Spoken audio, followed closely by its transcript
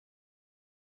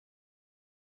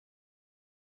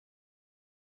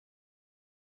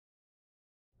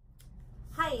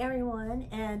Hi everyone,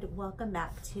 and welcome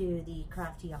back to the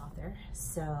Crafty Author.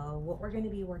 So what we're going to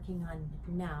be working on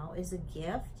now is a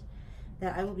gift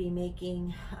that I will be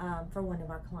making for one of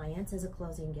our clients as a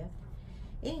closing gift.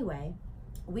 Anyway,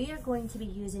 we are going to be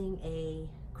using a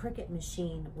Cricut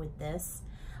machine with this.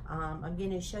 I'm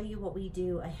going to show you what we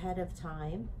do ahead of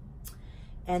time,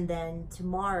 and then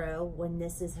tomorrow when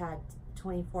this has had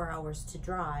 24 hours to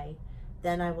dry,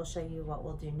 then I will show you what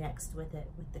we'll do next with it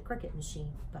with the Cricut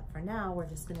machine. But for now, we're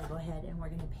just gonna go ahead and we're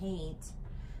gonna paint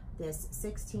this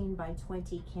 16 by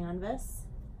 20 canvas.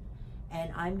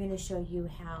 And I'm gonna show you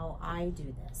how I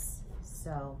do this.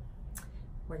 So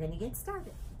we're gonna get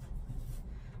started.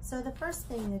 So the first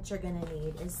thing that you're gonna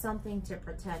need is something to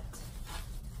protect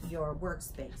your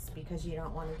workspace, because you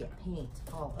don't wanna get paint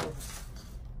all over.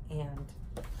 And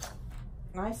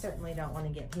I certainly don't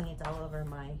wanna get paint all over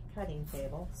my cutting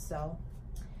table. So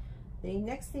the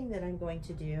next thing that I'm going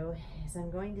to do is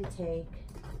I'm going to take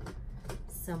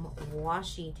some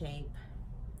washi tape,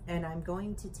 and I'm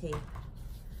going to tape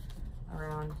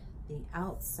around the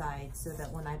outside so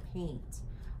that when I paint,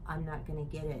 I'm not going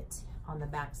to get it on the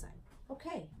backside.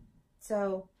 Okay,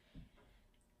 so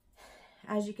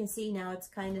as you can see now, it's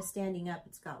kind of standing up.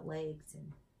 It's got legs,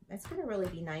 and it's going to really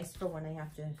be nice for when I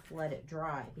have to let it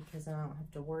dry, because I don't have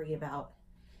to worry about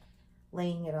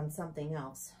laying it on something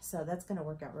else. So that's going to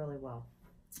work out really well.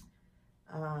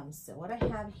 So what I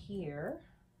have here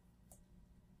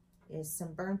is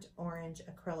some burnt orange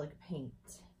acrylic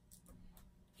paint,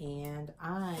 and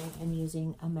I am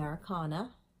using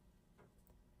Americana.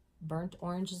 Burnt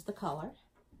orange is the color.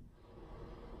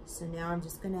 So now I'm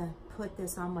just going to put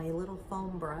this on my little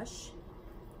foam brush,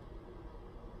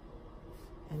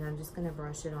 and I'm just going to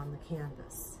brush it on the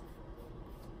canvas.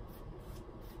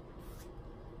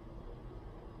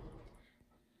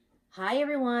 Hi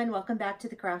everyone, welcome back to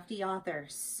the Crafty Author.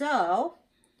 So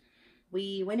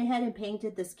we went ahead and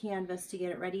painted this canvas to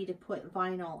get it ready to put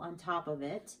vinyl on top of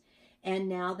it. And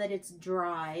now that it's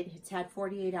dried, it's had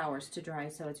 48 hours to dry,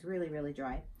 so it's really, really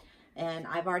dry. And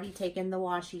I've already taken the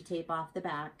washi tape off the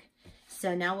back.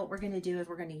 So now what we're going to do is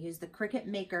we're going to use the Cricut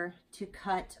Maker to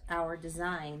cut our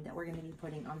design that we're going to be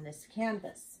putting on this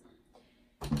canvas.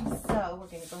 So we're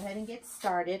going to go ahead and get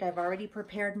started. I've already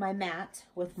prepared my mat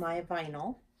with my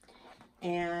vinyl.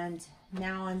 And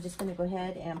now I'm just going to go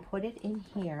ahead and put it in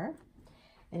here,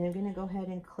 and I'm going to go ahead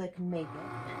and click make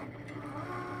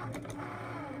it.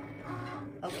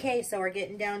 Okay, so we're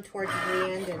getting down towards the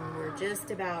end, and we're just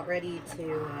about ready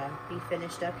to be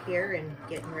finished up here and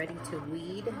getting ready to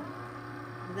weed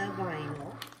the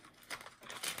vinyl.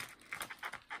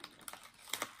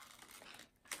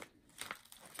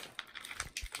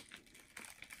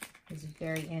 It's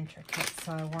very intricate,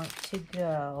 so I want to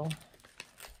go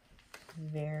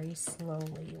very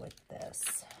slowly with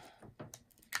this.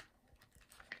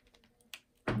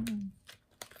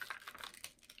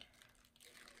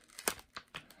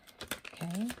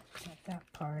 Okay, get that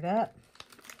part up.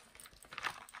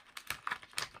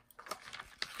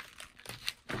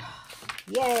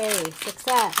 Yay,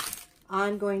 success!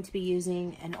 I'm going to be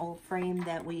using an old frame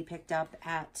that we picked up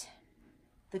at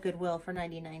the Goodwill for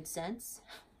 99 cents.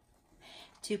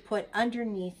 To put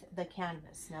underneath the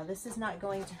canvas. Now this is not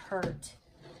going to hurt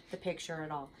the picture at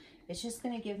all. It's just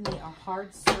going to give me a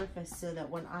hard surface so that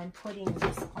when I'm putting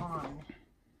this on,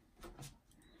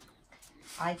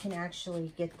 I can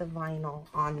actually get the vinyl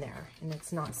on there and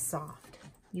it's not soft.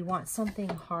 You want something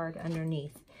hard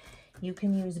underneath. You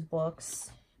can use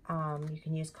books, you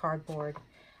can use cardboard.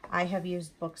 I have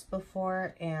used books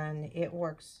before and it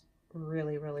works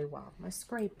really, really well. My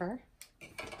scraper.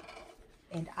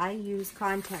 And I use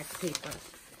contact paper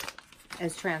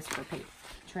as transfer paper.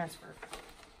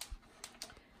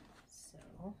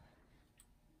 So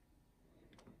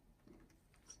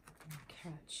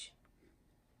catch.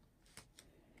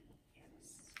 Yes.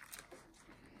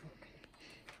 Okay.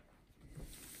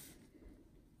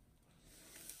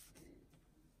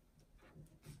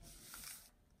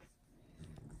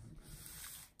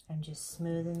 I'm just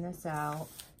smoothing this out.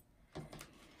 And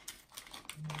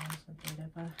there's a bit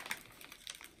of a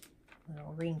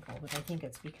little wrinkle, but I think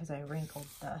it's because I wrinkled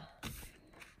the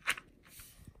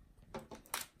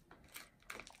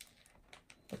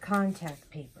contact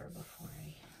paper before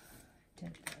I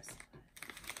did this.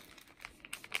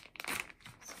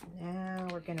 So now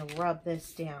we're going to rub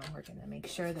this down. We're going to make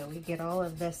sure that we get all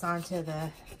of this onto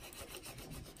the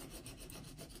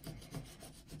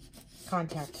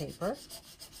contact paper.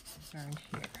 Around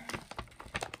here.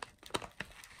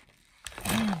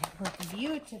 And it works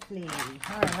beautifully.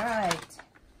 All right.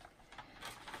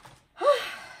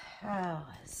 Oh,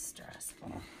 it's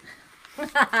stressful.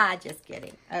 Just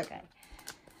kidding. Okay.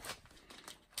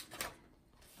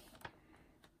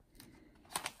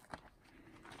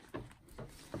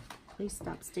 Please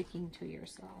stop sticking to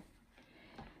yourself.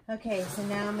 Okay, so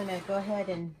now I'm going to go ahead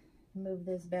and move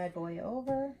this bad boy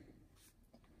over.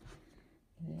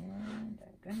 And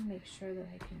I'm going to make sure that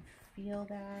I can feel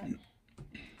that.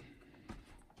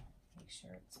 Make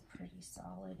sure it's pretty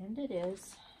solid, and it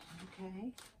is. Okay.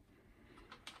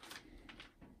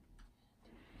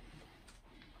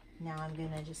 Now I'm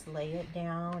going to just lay it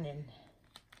down and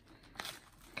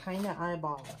kind of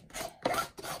eyeball it.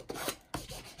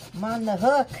 I'm on the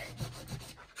hook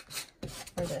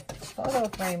for the photo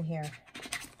frame here.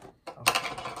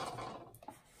 Okay.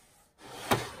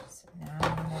 So now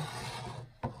I'm going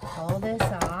to pull this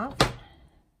off.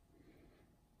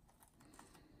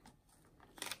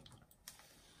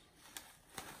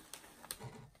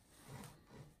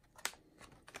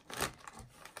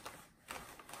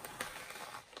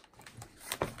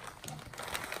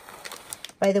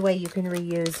 By the way, you can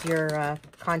reuse your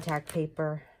contact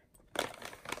paper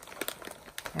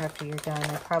after you're done.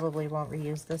 I probably won't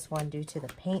reuse this one due to the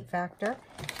paint factor,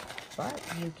 but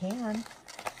you can.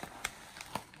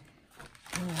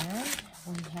 And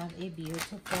we have a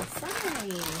beautiful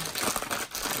side.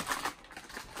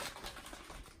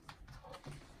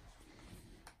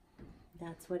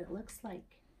 That's what it looks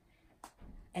like.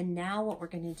 And now what we're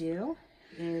going to do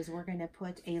is we're going to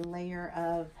put a layer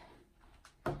of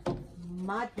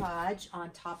Mod Podge on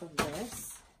top of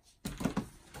this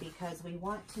because we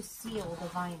want to seal the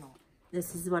vinyl.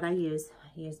 This is what I use.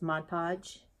 I use Mod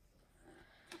Podge.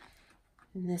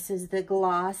 And this is the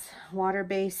gloss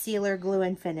water-based sealer glue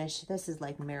and finish. This is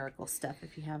like miracle stuff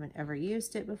if you haven't ever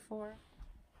used it before.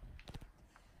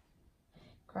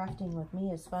 Crafting with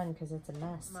me is fun because it's a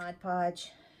mess. Mod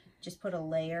Podge, just put a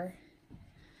layer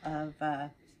of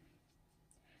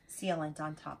sealant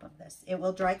on top of this. It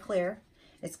will dry clear.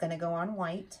 It's going to go on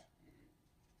white.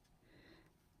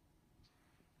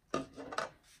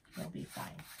 It'll be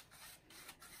fine.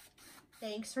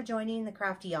 Thanks for joining the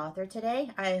Crafty Author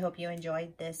today. I hope you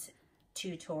enjoyed this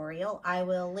tutorial. I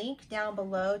will link down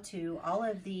below to all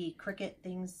of the Cricut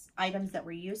items that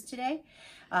were used today.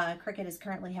 Cricut is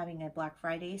currently having a Black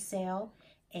Friday sale,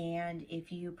 and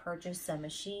if you purchase a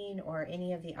machine or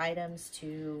any of the items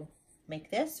to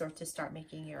make this or to start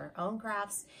making your own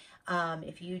crafts,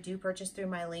 if you do purchase through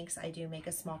my links, I do make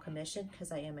a small commission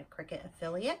because I am a Cricut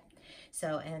affiliate.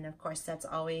 So, and of course that's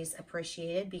always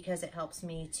appreciated because it helps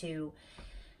me to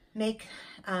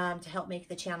help make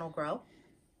the channel grow.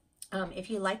 If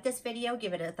you like this video,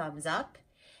 give it a thumbs up.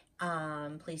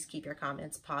 Please keep your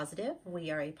comments positive.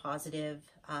 We are a positive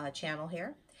channel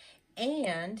here.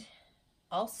 And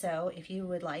also, if you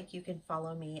would like, you can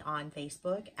follow me on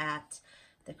Facebook at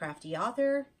The Crafty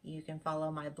Author. You can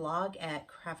follow my blog at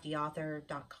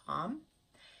craftyauthor.com.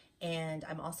 And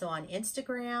I'm also on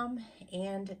Instagram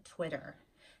and Twitter.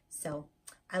 So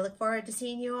I look forward to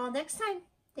seeing you all next time.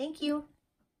 Thank you.